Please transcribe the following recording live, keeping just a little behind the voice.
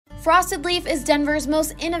Frosted Leaf is Denver's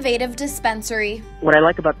most innovative dispensary. What I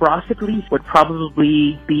like about Frosted Leaf would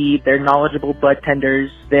probably be their knowledgeable bud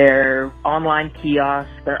tenders, their online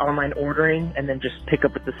kiosks, their online ordering, and then just pick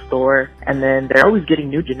up at the store. And then they're always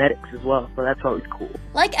getting new genetics as well, so that's always cool.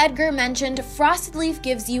 Like Edgar mentioned, Frosted Leaf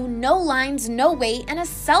gives you no lines, no wait, and a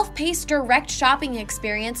self-paced direct shopping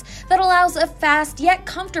experience that allows a fast yet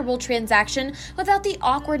comfortable transaction without the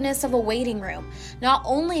awkwardness of a waiting room. Not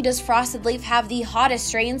only does Frosted Leaf have the hottest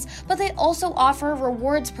strains, but they also offer a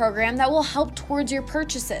rewards program that will help towards your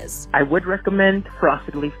purchases. I would recommend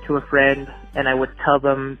Frosted Leaf to a friend, and I would tell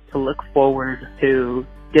them to look forward to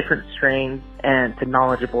different strains and to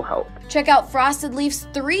knowledgeable help. Check out Frosted Leaf's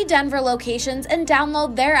 3 Denver locations and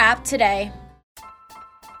download their app today.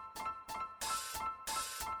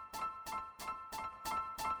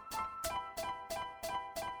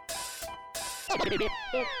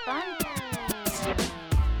 It's fun time.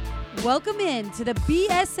 Welcome in to the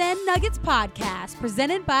BSN Nuggets Podcast,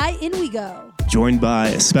 presented by In We Go. Joined by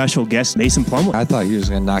a special guest, Mason Plumlee. I thought you was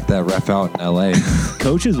going to knock that ref out in L.A.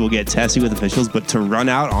 Coaches will get testy with officials, but to run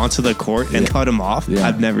out onto the court and cut him off,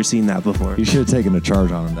 I've never seen that before. You should have taken a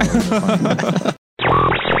charge on him. That would have been funny.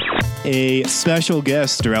 A special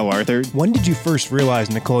guest, Darrell Arthur. When did you first realize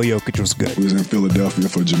Nikola Jokic was good? We was in Philadelphia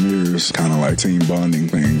for Jameer's kind of like team bonding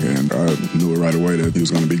thing, and I knew it right away that he was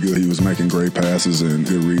going to be good. He was making great passes and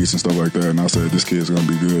good reads and stuff like that, and I said, this kid's going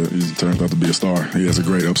to be good. He turns out to be a star. He has a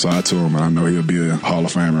great upside to him, and I know he'll be a Hall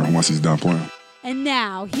of Famer once he's done playing. And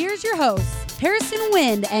now, here's your hosts, Harrison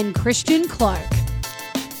Wind and Christian Clark.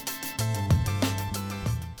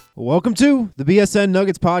 Welcome to the BSN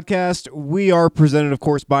Nuggets Podcast. We are presented, of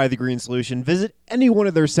course, by The Green Solution. Visit any one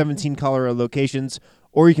of their 17 Colorado locations,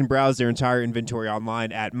 or you can browse their entire inventory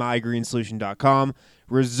online at mygreensolution.com.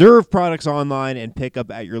 Reserve products online and pick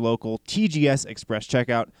up at your local TGS Express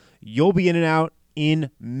checkout. You'll be in and out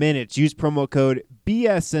in minutes. Use promo code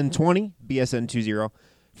BSN20, BSN20,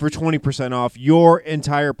 for 20% off your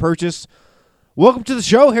entire purchase. Welcome to the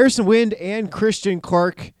show, Harrison Wind and Christian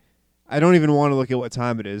Clark. I don't even want to look at what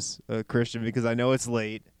time it is, Christian, because I know it's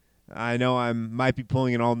late. I know I might be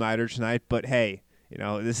pulling an all-nighter tonight, but hey,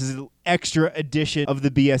 this is an extra edition of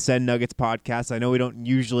the BSN Nuggets Podcast. I know we don't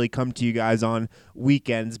usually come to you guys on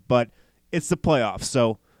weekends, but it's the playoffs,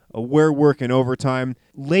 so we're working overtime.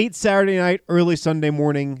 Late Saturday night, early Sunday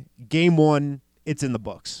morning, game 1, it's in the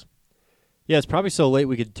books. Yeah, it's probably so late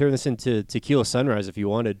we could turn this into tequila sunrise if you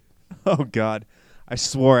wanted. Oh, God. I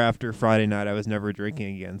swore after Friday night I was never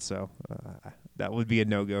drinking again, so that would be a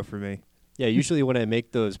no-go for me. Yeah, usually when I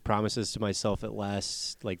make those promises to myself, it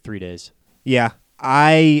lasts like 3 days. Yeah,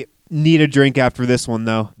 I need a drink after this one,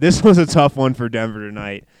 though. This was a tough one for Denver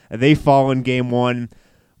tonight. They fall in Game 1,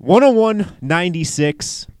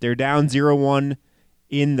 101-96. They're down 0-1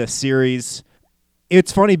 in the series.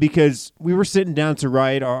 It's funny because we were sitting down to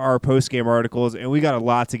write our post-game articles, and we got a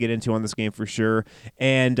lot to get into on this game for sure.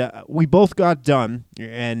 And we both got done.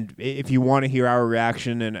 And if you want to hear our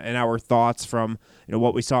reaction and our thoughts from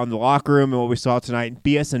what we saw in the locker room and what we saw tonight,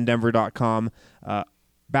 bsndenver.com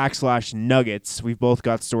 /Nuggets. We've both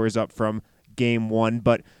got stories up from Game 1.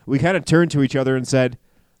 But we kind of turned to each other and said,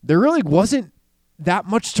 there really wasn't that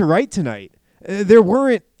much to write tonight. There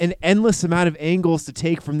weren't an endless amount of angles to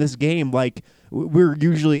take from this game like we're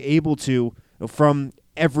usually able to from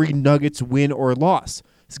every Nuggets win or loss.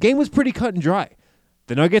 This game was pretty cut and dry.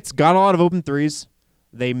 The Nuggets got a lot of open threes.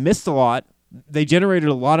 They missed a lot. They generated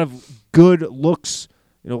a lot of good looks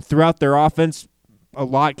throughout their offense. A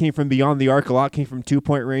lot came from beyond the arc. A lot came from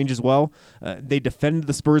two-point range as well. They defended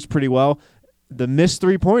the Spurs pretty well. The missed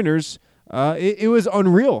three-pointers, it was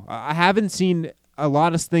unreal. I haven't seen a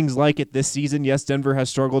lot of things like it this season. Yes, Denver has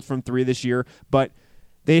struggled from 3 this year, but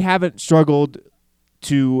they haven't struggled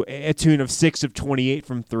to a tune of 6 of 28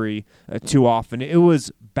 from 3 too often. It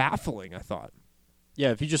was baffling, I thought.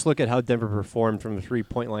 Yeah, if you just look at how Denver performed from the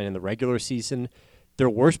three-point line in the regular season,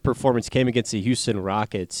 their worst performance came against the Houston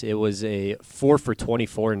Rockets. It was a 4 for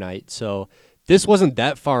 24 night. So this wasn't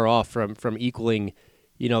that far off from equaling,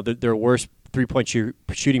 their worst three-point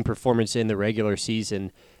shooting performance in the regular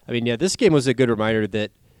season. I mean, yeah, this game was a good reminder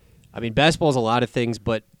that, basketball is a lot of things,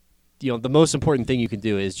 but, the most important thing you can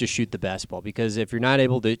do is just shoot the basketball, because if you're not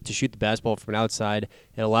able to shoot the basketball from outside,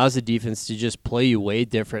 it allows the defense to just play you way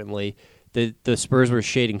differently. The Spurs were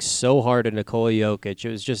shading so hard at Nikola Jokic. It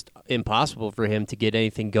was just impossible for him to get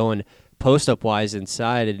anything going post-up-wise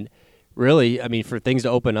inside. And really, for things to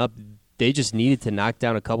open up, they just needed to knock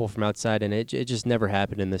down a couple from outside, and it just never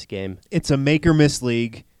happened in this game. It's a make-or-miss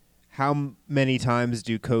league. How many times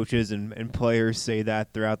do coaches and players say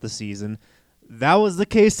that throughout the season? That was the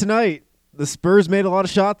case tonight. The Spurs made a lot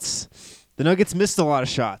of shots. The Nuggets missed a lot of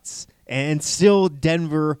shots, and still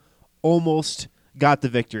Denver almost got the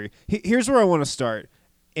victory. Here's where I want to start,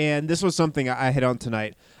 and this was something I hit on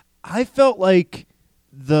tonight. I felt like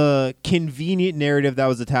the convenient narrative that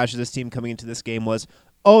was attached to this team coming into this game was,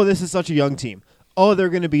 oh, this is such a young team. Oh, they're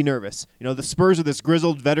going to be nervous. The Spurs are this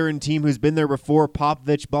grizzled veteran team who's been there before,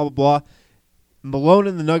 Popovich, blah, blah, blah. Malone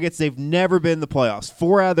and the Nuggets, they've never been in the playoffs.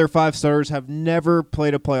 4 out of their 5 starters have never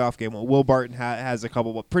played a playoff game. Well, Will Barton has a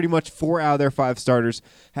couple, but pretty much 4 out of their 5 starters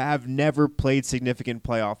have never played significant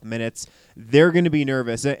playoff minutes. They're going to be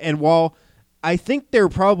nervous. And while I think there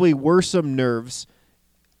probably were some nerves,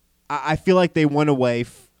 I feel like they went away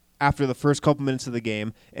after the first couple minutes of the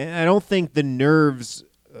game. And I don't think the nerves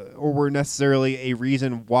were necessarily a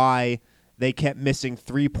reason why they kept missing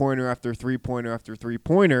three-pointer after three-pointer after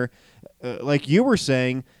three-pointer. Like you were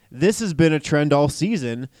saying, this has been a trend all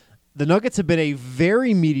season. The Nuggets have been a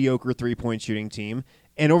very mediocre three-point shooting team,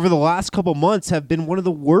 and over the last couple months have been one of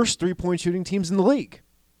the worst three-point shooting teams in the league.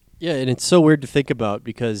 Yeah, and it's so weird to think about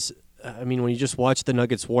because, when you just watch the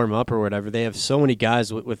Nuggets warm up or whatever, they have so many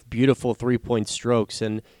guys with beautiful three-point strokes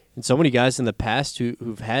and so many guys in the past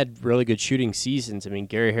who've had really good shooting seasons.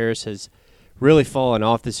 Gary Harris has really fallen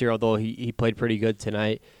off this year, although he played pretty good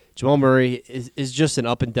tonight. Jamal Murray is just an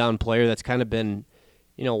up-and-down player that's kind of been,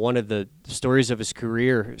 one of the stories of his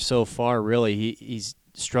career so far, really. He's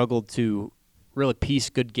struggled to really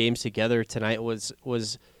piece good games together. Tonight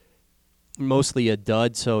was mostly a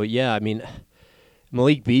dud. So, yeah,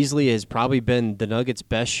 Malik Beasley has probably been the Nuggets'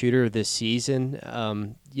 best shooter this season.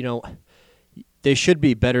 They should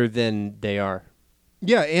be better than they are.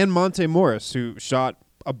 Yeah, and Monte Morris, who shot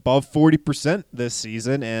above 40% this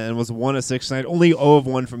season and was 1 of 6 tonight. Only 0 of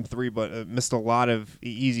 1 from 3, but missed a lot of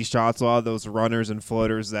easy shots, a lot of those runners and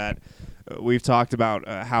floaters that we've talked about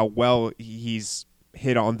how well he's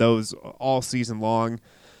hit on those all season long.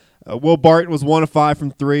 Will Barton was 1 of 5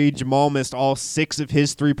 from 3. Jamal missed all 6 of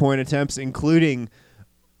his three-point attempts, including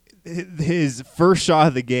his first shot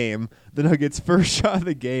of the game, the Nuggets' first shot of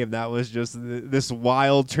the game. That was just this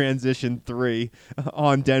wild transition 3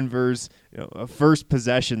 on Denver's first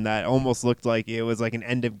possession that almost looked like it was like an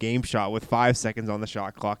end-of-game shot with 5 seconds on the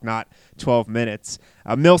shot clock, not 12 minutes.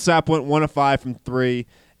 Millsap went 1 of 5 from 3,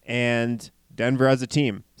 and Denver as a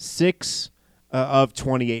team, 6 of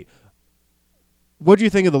 28. What do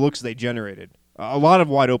you think of the looks they generated? A lot of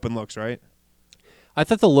wide-open looks, right? I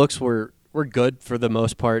thought the looks were good for the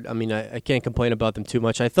most part. I can't complain about them too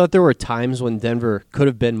much. I thought there were times when Denver could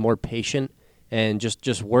have been more patient and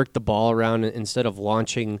just worked the ball around instead of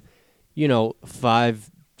launching, 5-7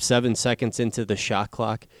 seconds into the shot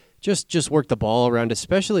clock. Just work the ball around,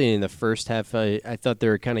 especially in the first half. I thought they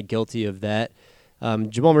were kind of guilty of that.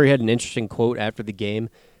 Jamal Murray had an interesting quote after the game.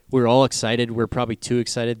 We were all excited. We're probably too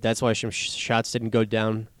excited. That's why some shots didn't go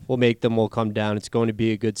down. We'll make them. We'll come down. It's going to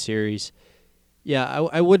be a good series. Yeah,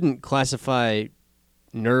 I wouldn't classify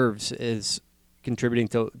nerves as contributing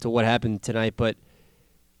to what happened tonight, but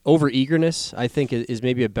over-eagerness, I think, is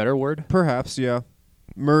maybe a better word. Perhaps, yeah.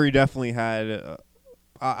 Murray definitely had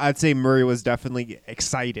I'd say Murray was definitely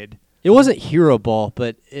excited. It wasn't hero ball,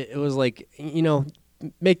 but it was like,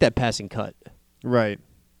 make that passing cut. Right.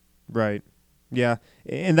 Yeah,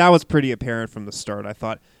 and that was pretty apparent from the start. I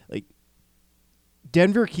thought,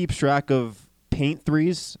 Denver keeps track of paint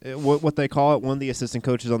threes, what they call it. One of the assistant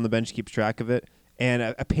coaches on the bench keeps track of it. And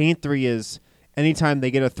a paint three is anytime they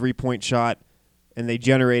get a three-point shot and they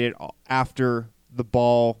generate it after the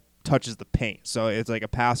ball touches the paint. So it's like a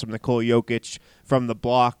pass from Nikola Jokic from the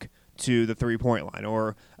block to the three-point line,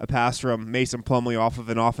 or a pass from Mason Plumlee off of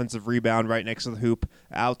an offensive rebound right next to the hoop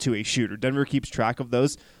out to a shooter. Denver keeps track of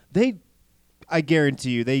those. I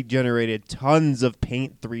guarantee you, they generated tons of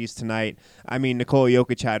paint threes tonight. Nikola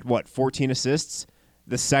Jokic had, 14 assists?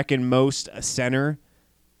 The second most a center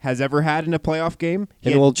has ever had in a playoff game.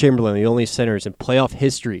 And Will Chamberlain, the only centers in playoff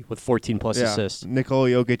history with 14-plus assists. Nikola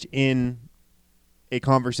Jokic in a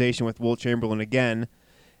conversation with Will Chamberlain again.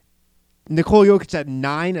 Nikola Jokic had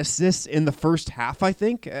 9 assists in the first half, I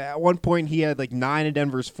think. At one point, he had 9 of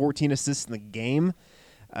Denver's 14 assists in the game.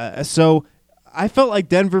 So I felt like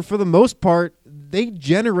Denver, for the most part, they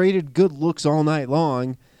generated good looks all night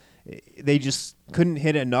long. They just couldn't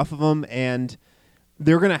hit enough of them, and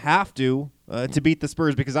they're going to have to beat the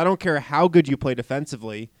Spurs, because I don't care how good you play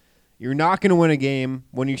defensively, you're not going to win a game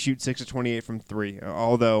when you shoot 6 of 28 from 3,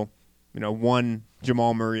 although, one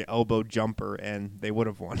Jamal Murray elbow jumper, and they would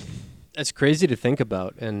have won. That's crazy to think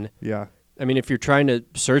about. And yeah, if you're trying to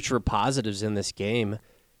search for positives in this game,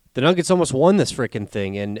 the Nuggets almost won this freaking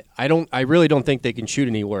thing, and I really don't think they can shoot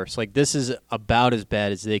any worse. This is about as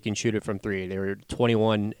bad as they can shoot it from 3. They were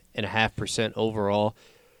 21.5% overall.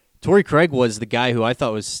 Torrey Craig was the guy who I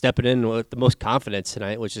thought was stepping in with the most confidence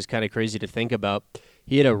tonight, which is kind of crazy to think about.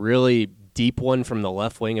 He had a really deep one from the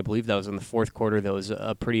left wing. I believe that was in the fourth quarter. That was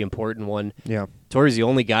a pretty important one. Yeah. Torrey's the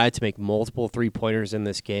only guy to make multiple three-pointers in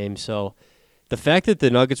this game. So the fact that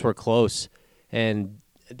the Nuggets were close and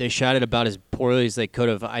they shot it about as poorly as they could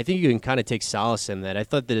have, I think you can kind of take solace in that. I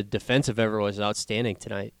thought the defensive effort was outstanding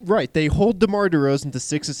tonight. Right. They hold DeMar DeRozan to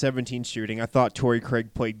 6 of 17 shooting. I thought Torrey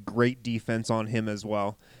Craig played great defense on him as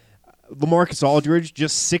well. LaMarcus Aldridge,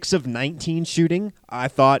 just 6 of 19 shooting. I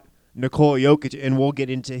thought Nikola Jokic, and we'll get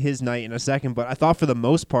into his night in a second, but I thought for the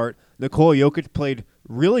most part, Nikola Jokic played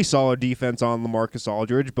really solid defense on LaMarcus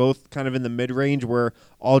Aldridge, both kind of in the mid-range where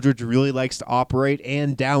Aldridge really likes to operate,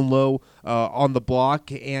 and down low on the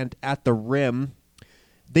block and at the rim.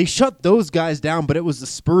 They shut those guys down, but it was the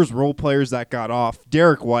Spurs role players that got off.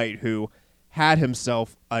 Derek White, who had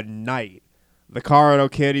himself a night. The Colorado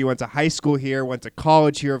kid, he went to high school here, went to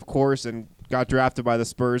college here, of course, and got drafted by the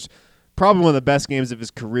Spurs. Probably one of the best games of his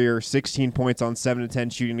career, 16 points on 7 of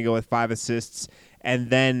 10 shooting to go with 5 assists, and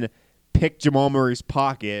then picked Jamal Murray's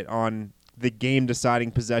pocket on the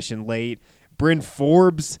game-deciding possession late. Bryn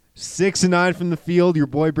Forbes, 6 of 9 from the field. Your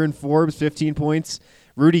boy Bryn Forbes, 15 points.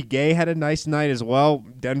 Rudy Gay had a nice night as well.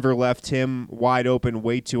 Denver left him wide open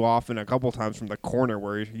way too often, a couple times from the corner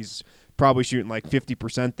where he's probably shooting like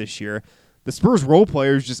 50% this year. The Spurs role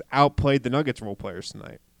players just outplayed the Nuggets role players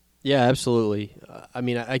tonight. Yeah, absolutely. I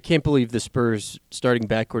mean, I can't believe the Spurs starting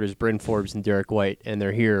backcourt is Bryn Forbes and Derek White, and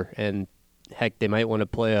they're here. And, heck, they might win a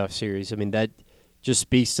playoff series. I mean, that just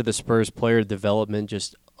speaks to the Spurs player development,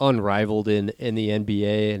 just unrivaled in the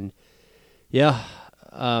NBA. And, yeah,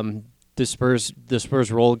 the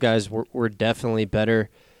Spurs role guys were definitely better.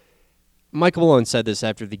 Michael Malone said this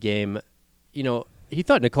after the game. You know, he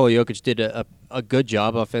thought Nikola Jokic did a good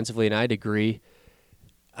job offensively, and I'd agree.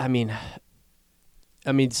 I mean,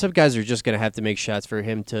 some guys are just going to have to make shots for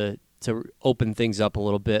him to open things up a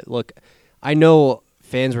little bit. Look, I know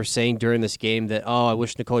fans were saying during this game that, I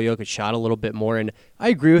wish Nikola Jokic shot a little bit more, and I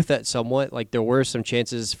agree with that somewhat. Like, there were some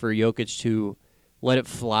chances for Jokic to let it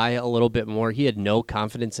fly a little bit more. He had no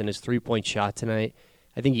confidence in his three-point shot tonight.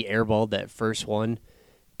 I think he airballed that first one.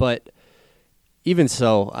 But even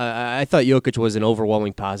so, I thought Jokic was an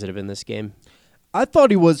overwhelming positive in this game. I thought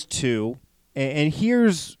he was too, and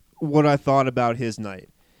here's what I thought about his night.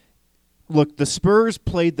 Look, the Spurs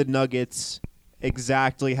played the Nuggets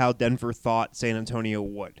exactly how Denver thought San Antonio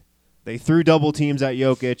would. They threw double teams at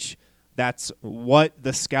Jokic. That's what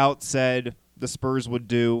the scouts said the Spurs would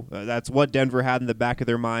do. That's what Denver had in the back of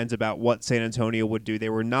their minds about what San Antonio would do. They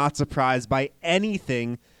were not surprised by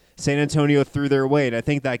anything San Antonio threw their way, and I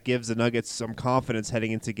think that gives the Nuggets some confidence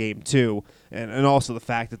heading into Game 2, and also the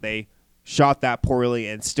fact that they shot that poorly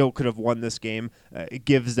and still could have won this game. It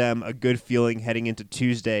gives them a good feeling heading into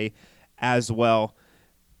Tuesday as well.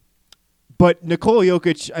 But Nikola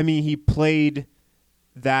Jokic, I mean, he played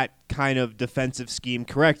that kind of defensive scheme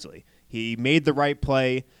correctly. He made the right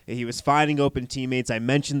play. He was finding open teammates. I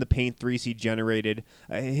mentioned the paint threes he generated.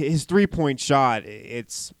 His three-point shot,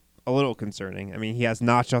 it's a little concerning. I mean, he has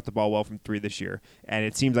not shot the ball well from three this year, and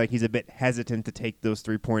it seems like he's a bit hesitant to take those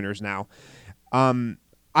three-pointers now.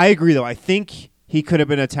 I agree, though. I think he could have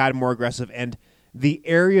been a tad more aggressive, and the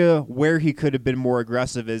area where he could have been more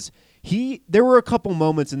aggressive is there were a couple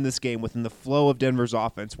moments in this game within the flow of Denver's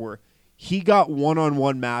offense where he got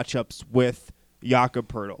one-on-one matchups with Jakob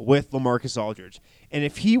Poeltl, with LaMarcus Aldridge. And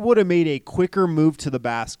if he would have made a quicker move to the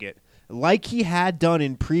basket, like he had done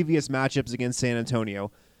in previous matchups against San Antonio,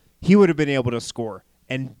 he would have been able to score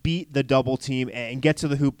and beat the double team and get to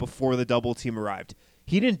the hoop before the double team arrived.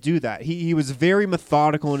 He didn't do that. He was very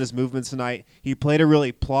methodical in his movements tonight. He played a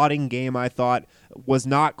really plodding game, I thought, was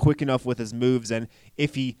not quick enough with his moves. And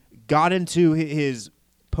if he got into his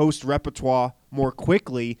post repertoire more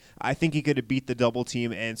quickly, I think he could have beat the double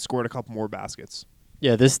team and scored a couple more baskets.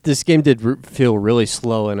 Yeah, this game did feel really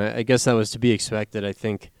slow, and I guess that was to be expected. I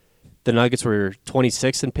think the Nuggets were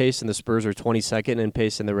 26th in pace, and the Spurs were 22nd in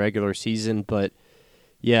pace in the regular season. But,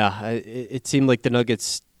 yeah, it seemed like the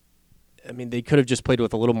Nuggets, I mean, they could have just played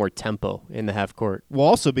with a little more tempo in the half court. Well,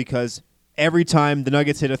 also because every time the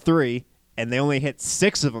Nuggets hit a three, and they only hit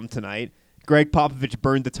 6 of them tonight, Greg Popovich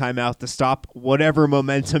burned the timeout to stop whatever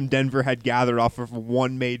momentum Denver had gathered off of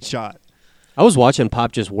one made shot. I was watching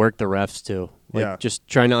Pop just work the refs, too. Yeah. Just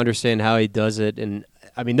trying to understand how he does it. And,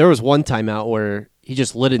 I mean, there was one timeout where he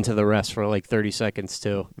just lit into the refs for like 30 seconds,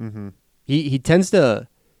 too. Mm-hmm. He tends to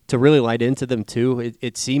really light into them, too.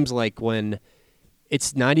 It seems like when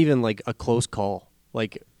it's not even like a close call.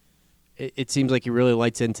 Like, it seems like he really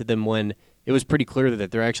lights into them when it was pretty clear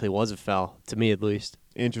that there actually was a foul, to me at least.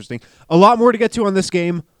 Interesting. A lot more to get to on this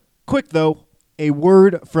game. Quick, though, a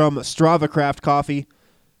word from Strava Craft Coffee.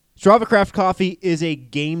 Strava Craft Coffee is a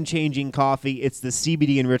game-changing coffee. It's the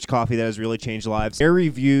CBD-enriched coffee that has really changed lives. Their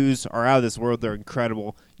reviews are out of this world. They're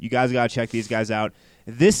incredible. You guys got to check these guys out.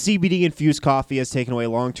 This CBD-infused coffee has taken away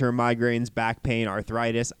long-term migraines, back pain,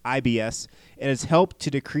 arthritis, IBS. It has helped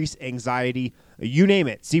to decrease anxiety. You name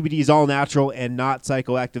it. CBD is all natural and not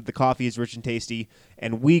psychoactive. The coffee is rich and tasty,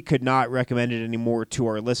 and we could not recommend it anymore to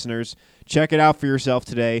our listeners. Check it out for yourself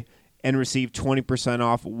today and receive 20%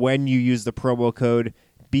 off when you use the promo code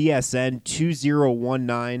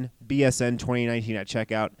BSN2019, BSN 2019 at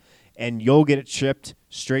checkout, and you'll get it shipped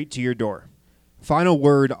straight to your door. Final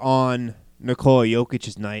word on Nikola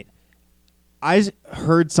Jokic's night. I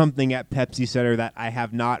heard something at Pepsi Center that I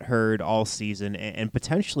have not heard all season and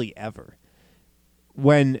potentially ever.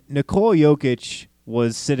 When Nikola Jokic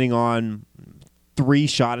was sitting on 3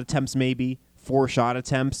 shot attempts, maybe 4 shot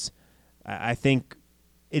attempts, I think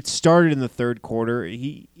it started in the third quarter.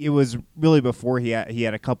 It was really before he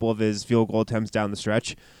had a couple of his field goal attempts down the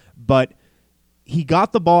stretch, but he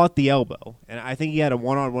got the ball at the elbow, and I think he had a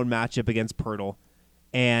one-on-one matchup against Pirtle,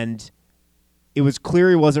 and it was clear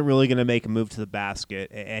he wasn't really going to make a move to the basket,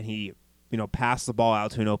 and he, passed the ball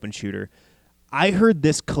out to an open shooter. I heard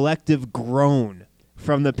this collective groan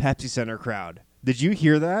from the Pepsi Center crowd. Did you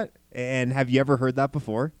hear that? And have you ever heard that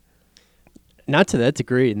before? Not to that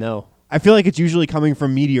degree, no. I feel like it's usually coming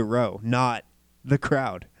from Media Row, not the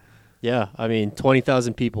crowd. Yeah,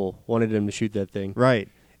 20,000 people wanted him to shoot that thing. Right.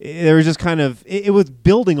 There was just kind of, it was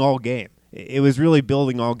building all game. It was really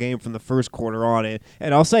building all game from the first quarter on.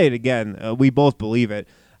 And I'll say it again, we both believe it.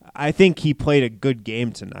 I think he played a good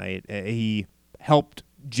game tonight. He helped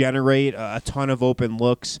generate a ton of open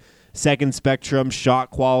looks. Second spectrum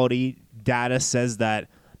shot quality data says that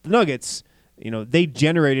the Nuggets, they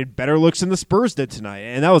generated better looks than the Spurs did tonight.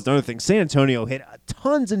 And that was another thing. San Antonio hit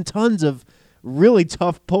tons and tons of really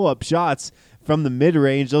tough pull-up shots from the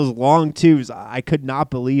mid-range, those long twos. I could not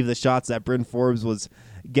believe the shots that Bryn Forbes was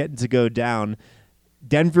getting to go down.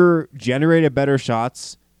 Denver generated better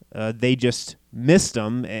shots. They just missed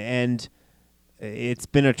them, and it's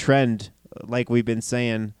been a trend, like we've been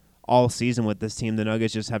saying, all season with this team. The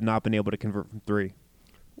Nuggets just have not been able to convert from 3.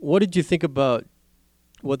 What did you think about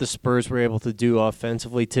what the Spurs were able to do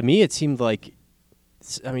offensively? To me, it seemed like,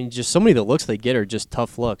 just so many of the looks they get are just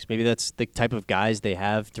tough looks. Maybe that's the type of guys they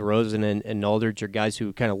have. DeRozan and Aldridge are guys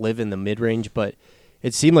who kind of live in the mid-range, but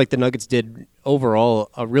it seemed like the Nuggets did overall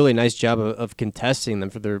a really nice job of contesting them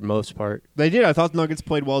for the most part. They did. I thought the Nuggets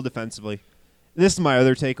played well defensively. This is my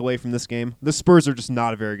other takeaway from this game. The Spurs are just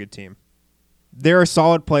not a very good team. They're a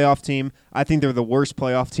solid playoff team. I think they're the worst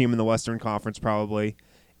playoff team in the Western Conference probably.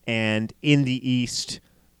 And in the East,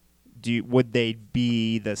 would they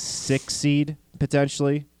be the 6th seed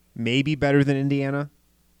potentially? Maybe better than Indiana?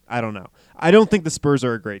 I don't know. I don't think the Spurs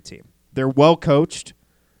are a great team. They're well coached.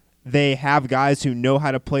 They have guys who know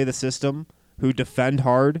how to play the system, who defend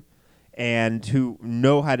hard, and who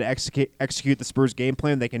know how to execute the Spurs game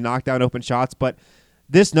plan. They can knock down open shots, but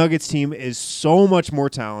this Nuggets team is so much more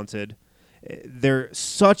talented. They're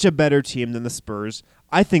such a better team than the Spurs,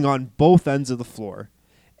 I think, on both ends of the floor.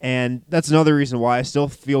 And that's another reason why I still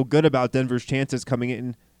feel good about Denver's chances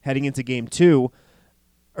heading into Game 2.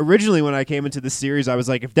 Originally, when I came into this series, I was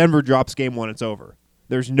like, if Denver drops Game 1, it's over.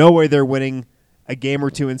 There's no way they're winning a game or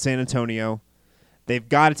 2 in San Antonio. They've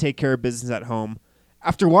got to take care of business at home.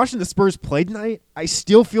 After watching the Spurs play tonight, I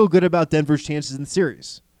still feel good about Denver's chances in the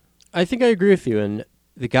series. I think I agree with you, and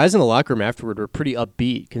the guys in the locker room afterward were pretty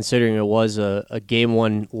upbeat, considering it was a Game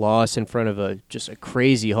 1 loss in front of just a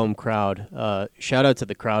crazy home crowd. Shout out to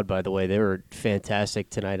the crowd, by the way. They were fantastic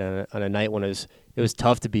tonight on a night when it was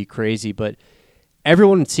tough to be crazy, but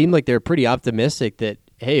everyone seemed like they were pretty optimistic that,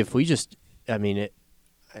 hey, if we just,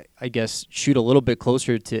 I guess, shoot a little bit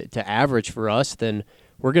closer to average for us, then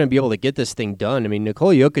we're going to be able to get this thing done.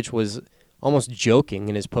 Nikola Jokic was almost joking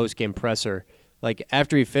in his post-game presser. Like,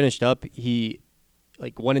 after he finished up, he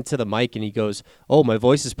went into the mic and he goes, "Oh, my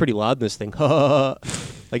voice is pretty loud in this thing."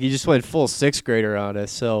 Like, he just went full 6th grader on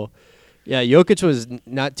us. So, yeah, Jokic was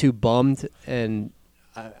not too bummed. And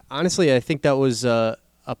honestly, I think that was a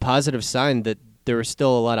positive sign that there was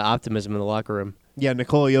still a lot of optimism in the locker room. Yeah,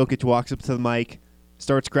 Nikola Jokic walks up to the mic,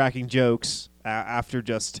 starts cracking jokes after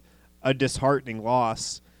just a disheartening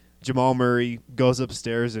loss. Jamal Murray goes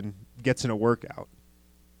upstairs and gets in a workout.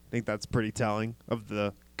 I think that's pretty telling of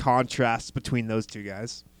the contrast between those two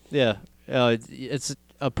guys. Yeah, it's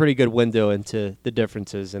a pretty good window into the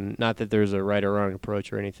differences, and not that there's a right or wrong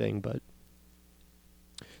approach or anything. But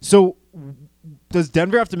so, does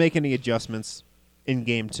Denver have to make any adjustments in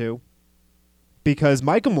Game 2? Because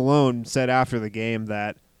Michael Malone said after the game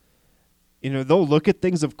that they'll look at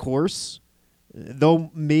things, of course.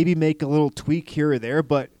 They'll maybe make a little tweak here or there,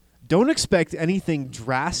 but don't expect anything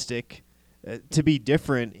drastic to be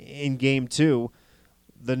different in Game 2.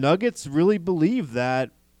 The Nuggets really believe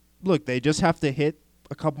that, look, they just have to hit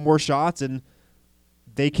a couple more shots and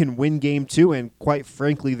they can win Game 2, and quite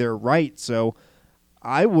frankly, they're right. So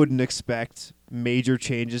I wouldn't expect major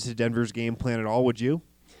changes to Denver's game plan at all, would you?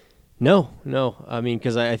 No. I mean,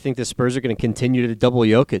 because I think the Spurs are going to continue to double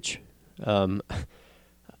Jokic.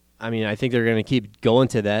 I think they're going to keep going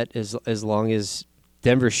to that as long as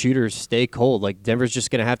Denver shooters stay cold. Like, Denver's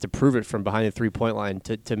just going to have to prove it from behind the three-point line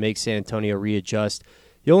to make San Antonio readjust.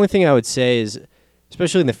 The only thing I would say is,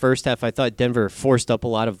 especially in the first half, I thought Denver forced up a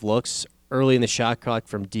lot of looks early in the shot clock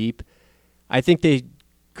from deep. I think they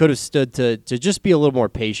could have stood to just be a little more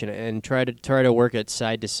patient and try to work it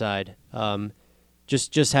side to side.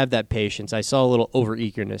 Just have that patience. I saw a little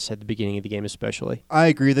over-eagerness at the beginning of the game especially. I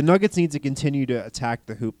agree. The Nuggets need to continue to attack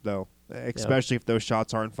the hoop, though, especially if those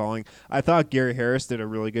shots aren't falling. I thought Gary Harris did a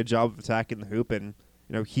really good job of attacking the hoop, and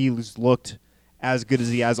he's looked as good as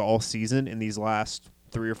he has all season in these last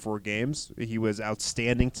 3 or 4 games. He was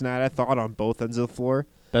outstanding tonight, I thought, on both ends of the floor.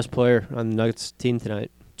 Best player on the Nuggets team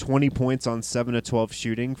tonight. 20 points on 7 of 12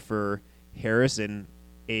 shooting for Harris, and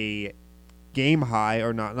a game high,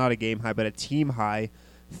 or not a game high, but a team high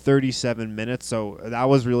 37 minutes. So that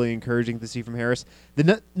was really encouraging to see from Harris.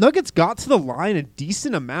 The Nuggets got to the line a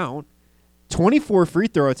decent amount, 24 free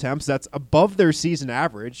throw attempts. That's above their season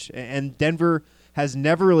average, and Denver has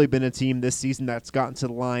never really been a team this season that's gotten to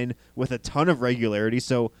the line with a ton of regularity.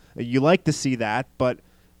 So you like to see that, but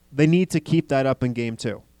they need to keep that up in Game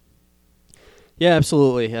 2. Yeah,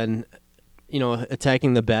 absolutely. And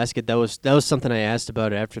attacking the basket, that was something I asked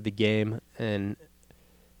about after the game, and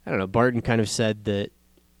I don't know, Barton kind of said that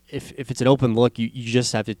if it's an open look, you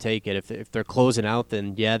just have to take it. If they're closing out,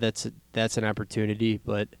 then yeah, that's an opportunity.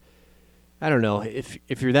 But I don't know,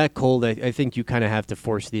 if you're that cold, I think you kind of have to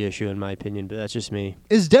force the issue, in my opinion. But that's just me.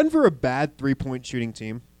 Is Denver a bad 3-point shooting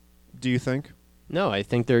team, do you think? No, I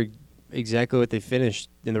think they're exactly what they finished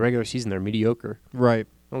in the regular season. They're mediocre. Right.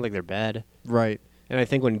 I don't think they're bad. Right. And I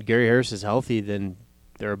think when Gary Harris is healthy, then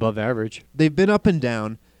they're above average. They've been up and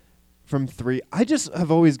down from 3. I just have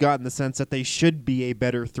always gotten the sense that they should be a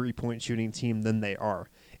better 3-point shooting team than they are.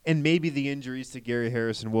 And maybe the injuries to Gary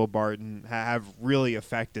Harris and Will Barton have really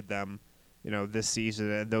affected them, this season,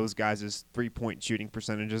 and those guys' 3-point shooting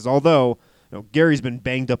percentages. Although, Gary's been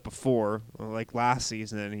banged up before, like last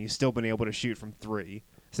season, and he's still been able to shoot from 3.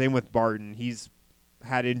 Same with Barton. He's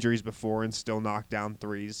had injuries before and still knocked down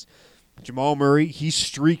threes. Jamal Murray, he's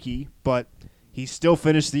streaky, but he still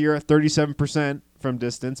finished the year at 37% from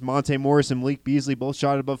distance. Monte Morris and Malik Beasley both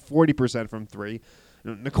shot above 40% from 3.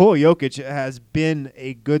 Nikola Jokic has been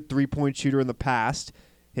a good 3-point shooter in the past.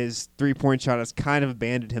 His 3-point shot has kind of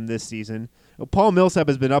abandoned him this season. Paul Millsap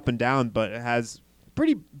has been up and down, but has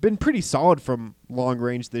been pretty solid from long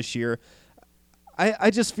range this year.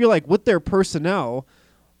 I just feel like with their personnel,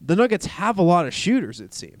 the Nuggets have a lot of shooters,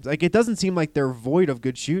 it seems. Like, it doesn't seem like they're void of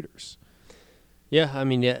good shooters. Yeah,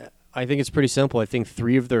 I think it's pretty simple. I think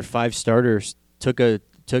 3 of their 5 starters took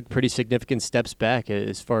pretty significant steps back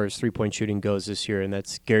as far as 3-point shooting goes this year, and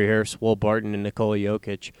that's Gary Harris, Will Barton, and Nikola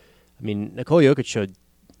Jokic. Nikola Jokic showed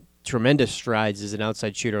tremendous strides as an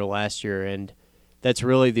outside shooter last year, and that's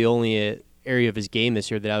really the only area of his game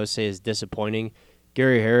this year that I would say is disappointing.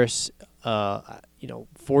 Gary Harris,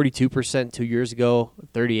 42% 2 years ago,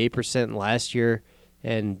 38% last year,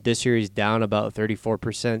 and this year he's down about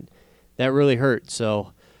 34%. That really hurt.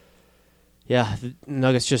 So, yeah, the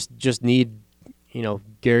Nuggets just need,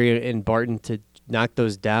 Gary and Barton to knock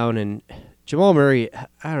those down. And Jamal Murray,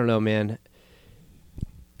 I don't know, man.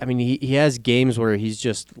 He has games where he's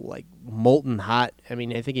just, like, molten hot. I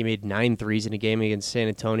think he made 9 threes in a game against San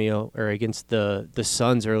Antonio, or against the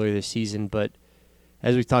Suns earlier this season. But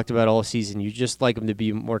as we've talked about all season, you just like him to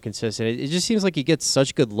be more consistent. It just seems like he gets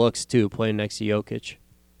such good looks, too, playing next to Jokic.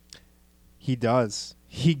 He does.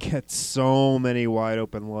 He gets so many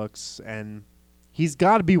wide-open looks, and he's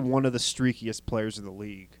got to be one of the streakiest players in the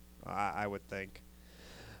league, I would think.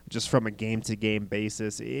 Just from a game-to-game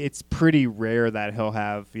basis, it's pretty rare that he'll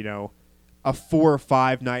have, a 4 or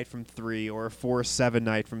 5 night from 3 or a 4 or 7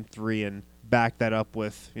 night from 3 and back that up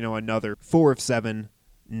with, another 4 of 7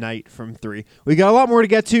 night from 3. We got a lot more to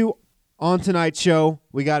get to on tonight's show.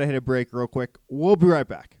 We got to hit a break real quick. We'll be right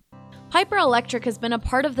back. Piper Electric has been a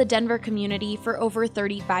part of the Denver community for over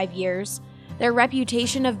 35 years. Their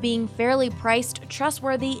reputation of being fairly priced,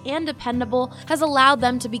 trustworthy, and dependable has allowed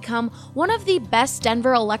them to become one of the best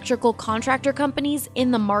Denver electrical contractor companies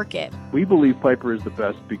in the market. We believe Piper is the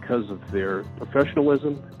best because of their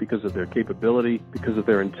professionalism, because of their capability, because of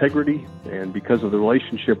their integrity, and because of the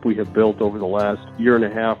relationship we have built over the last year and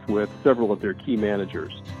a half with several of their key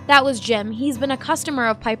managers. That was Jim. He's been a customer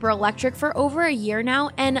of Piper Electric for over a year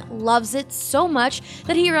now and loves it so much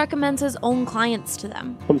that he recommends his own clients to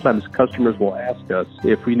them. Sometimes customers will ask us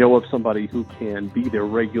if we know of somebody who can be their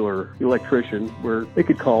regular electrician, where they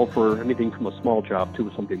could call for anything from a small job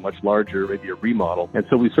to something much larger, maybe a remodel. And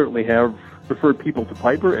so we certainly have referred people to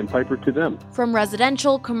Piper and Piper to them. From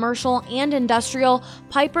residential, commercial, and industrial,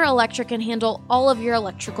 Piper Electric can handle all of your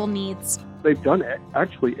electrical needs. They've done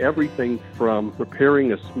actually everything from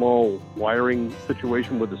repairing a small wiring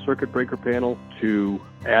situation with a circuit breaker panel to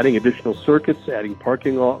adding additional circuits, adding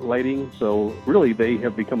parking lot lighting. So really, they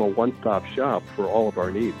have become a one-stop shop for all of our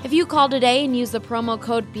needs. If you call today and use the promo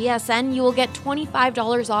code BSN, you will get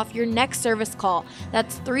 $25 off your next service call.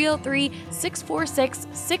 That's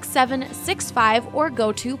 303-646-6765 or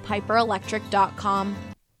go to piperelectric.com.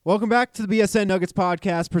 Welcome back to the BSN Nuggets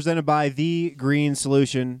Podcast, presented by The Green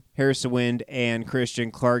Solution. Harrison Wind and Christian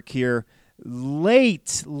Clark here.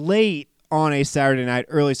 Late on a Saturday night,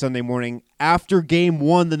 early Sunday morning. After Game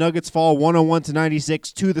 1, the Nuggets fall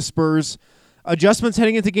 101-96 to the Spurs. Adjustments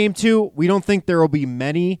heading into Game 2, we don't think there will be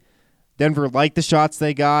many. Denver liked the shots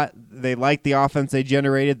they got. They liked the offense they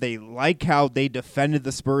generated. They like how they defended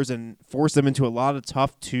the Spurs and forced them into a lot of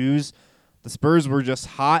tough twos. The Spurs were just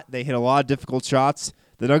hot. They hit a lot of difficult shots.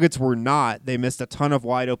 The Nuggets were not. They missed a ton of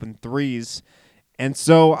wide-open threes. And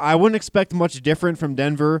so I wouldn't expect much different from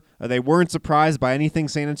Denver. They weren't surprised by anything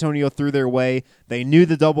San Antonio threw their way. They knew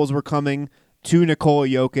the doubles were coming to Nikola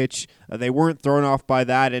Jokic. They weren't thrown off by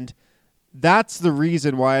that, and that's the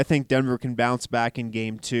reason why I think Denver can bounce back in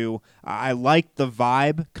Game 2. I liked the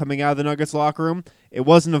vibe coming out of the Nuggets locker room. It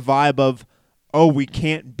wasn't a vibe of, oh, we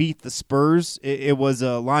can't beat the Spurs. It was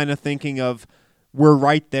a line of thinking of, we're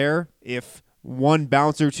right there. If one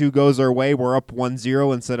bounce or two goes our way, we're up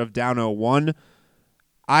 1-0 instead of down 0-1.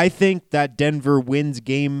 I think that Denver wins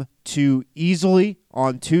Game 2 easily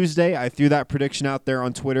on Tuesday. I threw that prediction out there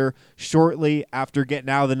on Twitter shortly after getting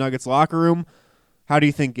out of the Nuggets locker room. How do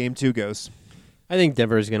you think Game 2 goes? I think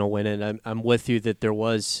Denver is going to win it. I'm with you that there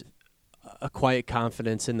was a quiet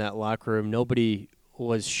confidence in that locker room. Nobody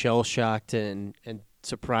was shell-shocked and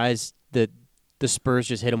surprised that the Spurs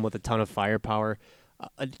just hit them with a ton of firepower.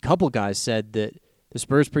 A couple guys said that the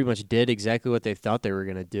Spurs pretty much did exactly what they thought they were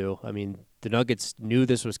going to do. I mean, the Nuggets knew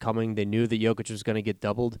this was coming. They knew that Jokic was going to get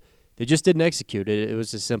doubled. They just didn't execute it. It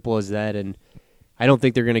was as simple as that, and I don't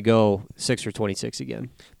think they're going to go 6 for 26 again.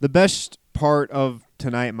 The best part of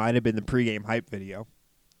tonight might have been the pregame hype video.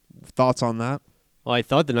 Thoughts on that? Well, I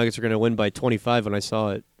thought the Nuggets were going to win by 25 when I saw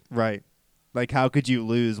it. Right. Like, how could you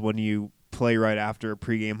lose when you play right after a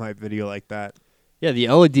pregame hype video like that? Yeah, the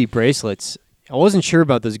LED bracelets. I wasn't sure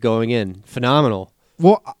about this going in. Phenomenal.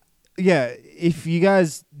 Well, yeah, if you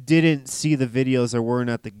guys didn't see the videos or weren't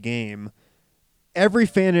at the game, every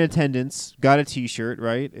fan in attendance got a T-shirt,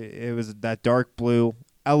 right? It was that dark blue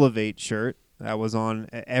Elevate shirt that was on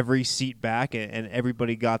every seat back, and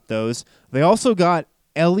everybody got those. They also got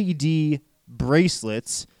LED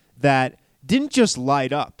bracelets that didn't just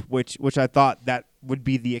light up, which I thought that would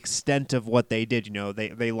be the extent of what they did. You know,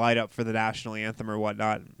 they light up for the national anthem or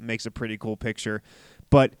whatnot. Makes a pretty cool picture.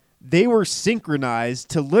 But they were synchronized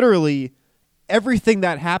to literally everything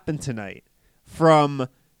that happened tonight, from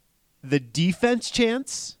the defense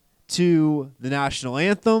chants to the national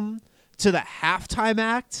anthem to the halftime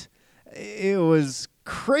act. It was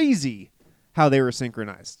crazy how they were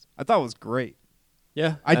synchronized. I thought it was great.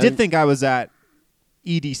 Yeah. I did think I was at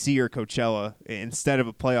EDC or Coachella instead of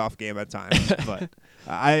a playoff game at times, but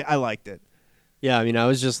I liked it. Yeah, I mean, I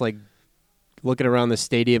was just like looking around the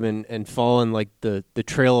stadium and following like the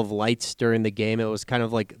trail of lights during the game. It was kind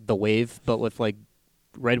of like the wave, but with like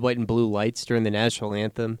red, white, and blue lights during the national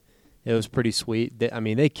anthem. It was pretty sweet.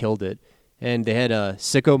 They killed it. And they had a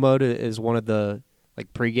Sicko Mode as one of the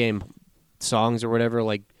like pregame songs or whatever,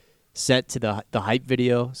 like set to the hype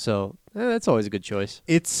video. So that's always a good choice.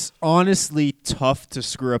 It's honestly tough to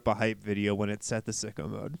screw up a hype video when it's set to Sicko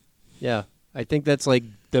Mode. Yeah, I think that's like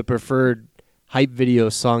the preferred hype video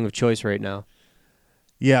song of choice right now.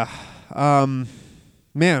 Yeah.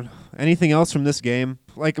 Man, anything else from this game?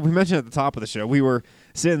 Like we mentioned at the top of the show, we were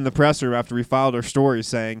sitting in the press room after we filed our stories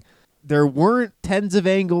saying there weren't tens of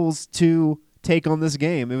angles to take on this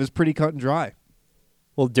game. It was pretty cut and dry.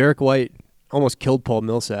 Well, Derek White almost killed Paul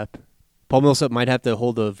Millsap. Paul Millsap might have to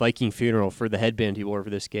hold a Viking funeral for the headband he wore for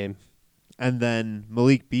this game. And then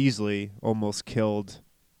Malik Beasley almost killed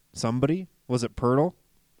somebody. Was it Pirtle?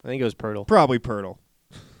 I think it was Pirtle. Probably Pirtle.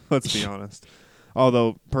 Let's be honest.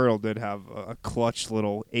 Although Pirtle did have a clutch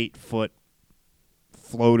little 8-foot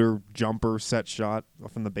floater jumper set shot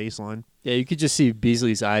from the baseline. Yeah, you could just see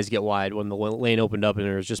Beasley's eyes get wide when the lane opened up and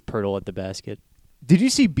there was just Pirtle at the basket. Did you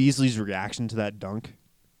see Beasley's reaction to that dunk?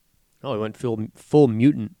 Oh, he went full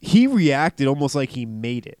mutant. He reacted almost like he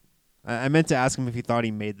made it. I meant to ask him if he thought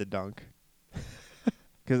he made the dunk.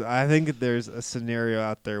 Because I think there's a scenario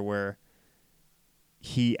out there where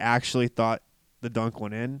he actually thought the dunk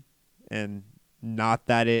went in and not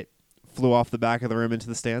that it flew off the back of the rim into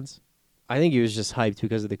the stands. I think he was just hyped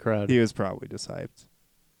because of the crowd. He was probably just hyped.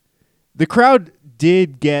 The crowd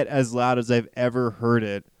did get as loud as I've ever heard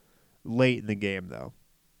it late in the game, though.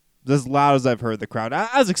 As loud as I've heard the crowd,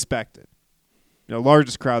 as expected.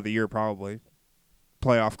 Largest crowd of the year probably.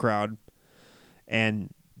 Playoff crowd.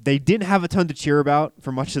 And they didn't have a ton to cheer about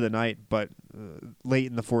for much of the night, but late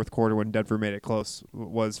in the fourth quarter when Denver made it close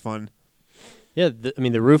was fun. Yeah,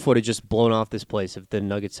 the roof would have just blown off this place if the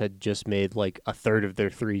Nuggets had just made like a third of their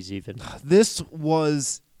threes even. This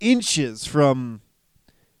was inches from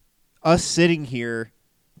us sitting here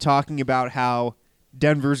talking about how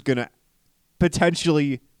Denver's going to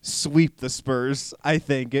potentially sweep the Spurs, I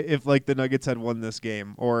think, if like the Nuggets had won this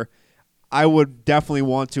game. Or I would definitely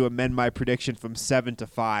want to amend my prediction from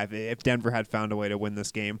 7-5 if Denver had found a way to win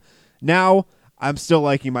this game. Now, I'm still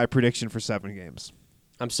liking my prediction for 7 games.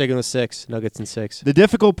 I'm sticking with 6. Nuggets in 6. The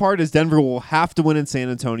difficult part is Denver will have to win in San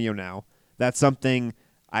Antonio now. That's something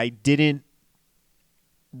I didn't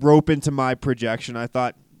rope into my projection. I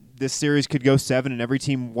thought this series could go 7 and every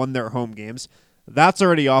team won their home games. That's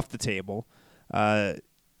already off the table.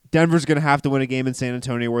 Denver's going to have to win a game in San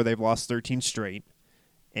Antonio where they've lost 13 straight.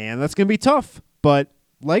 And that's going to be tough. But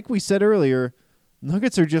like we said earlier,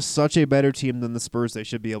 Nuggets are just such a better team than the Spurs. They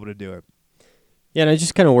should be able to do it. Yeah, and I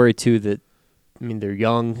just kind of worry, too, that, they're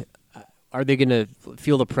young. Are they going to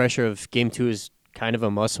feel the pressure of Game 2 is kind of a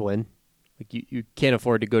must-win? Like you can't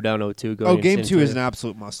afford to go down 0-2. Game 2 is an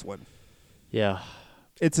absolute must-win. Yeah.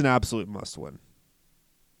 It's an absolute must-win.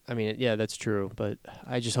 Yeah, that's true. But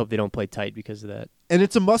I just hope they don't play tight because of that. And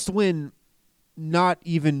it's a must-win not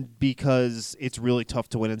even because it's really tough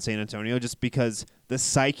to win in San Antonio, just because the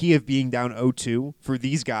psyche of being down 0-2 for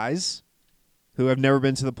these guys who have never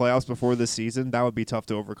been to the playoffs before this season, that would be tough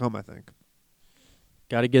to overcome, I think.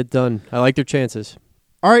 Got to get done. I like their chances.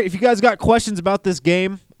 All right, if you guys got questions about this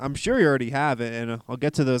game, I'm sure you already have it, and I'll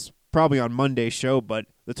get to those probably on Monday's show, but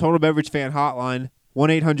the Total Beverage Fan Hotline,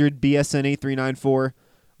 1-800-BSN-8394,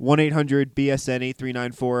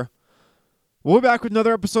 1-800-BSN-8394. We'll be back with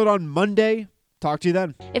another episode on Monday. Talk to you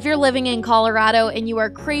then. If you're living in Colorado and you are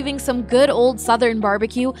craving some good old Southern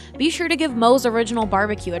barbecue, be sure to give Moe's Original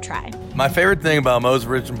Barbecue a try. My favorite thing about Moe's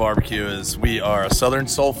Original Barbecue is we are a Southern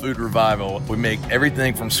soul food revival. We make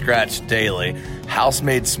everything from scratch daily,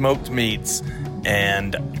 house-made smoked meats,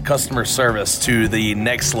 and customer service to the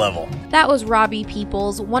next level. That was Robbie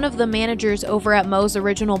Peoples, one of the managers over at Moe's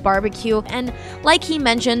Original Barbecue, and like he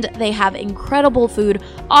mentioned, they have incredible food,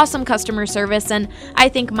 awesome customer service, and I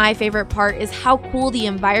think my favorite part is how cool the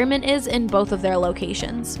environment is in both of their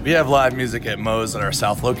locations. We have live music at Moe's at our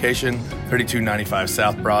South location, 3295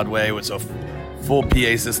 South Broadway, with a full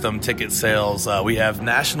PA system, ticket sales. We have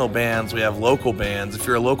national bands. We have local bands. If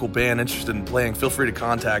you're a local band interested in playing, feel free to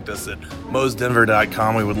contact us at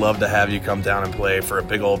moesdenver.com. We would love to have you come down and play for a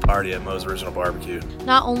big old party at Moe's Original Barbecue.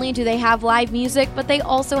 Not only do they have live music, but they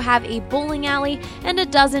also have a bowling alley and a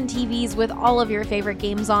dozen TVs with all of your favorite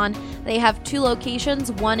games on. They have 2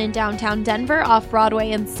 locations, one in downtown Denver off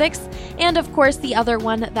Broadway and 6th, and of course the other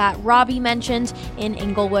one that Robbie mentioned in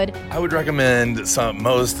Inglewood. I would recommend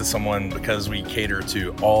Moe's to someone because we cater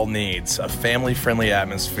to all needs, a family-friendly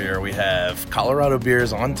atmosphere. We have Colorado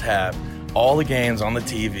beers on tap, all the games on the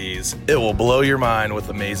TVs. It will blow your mind with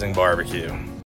amazing barbecue.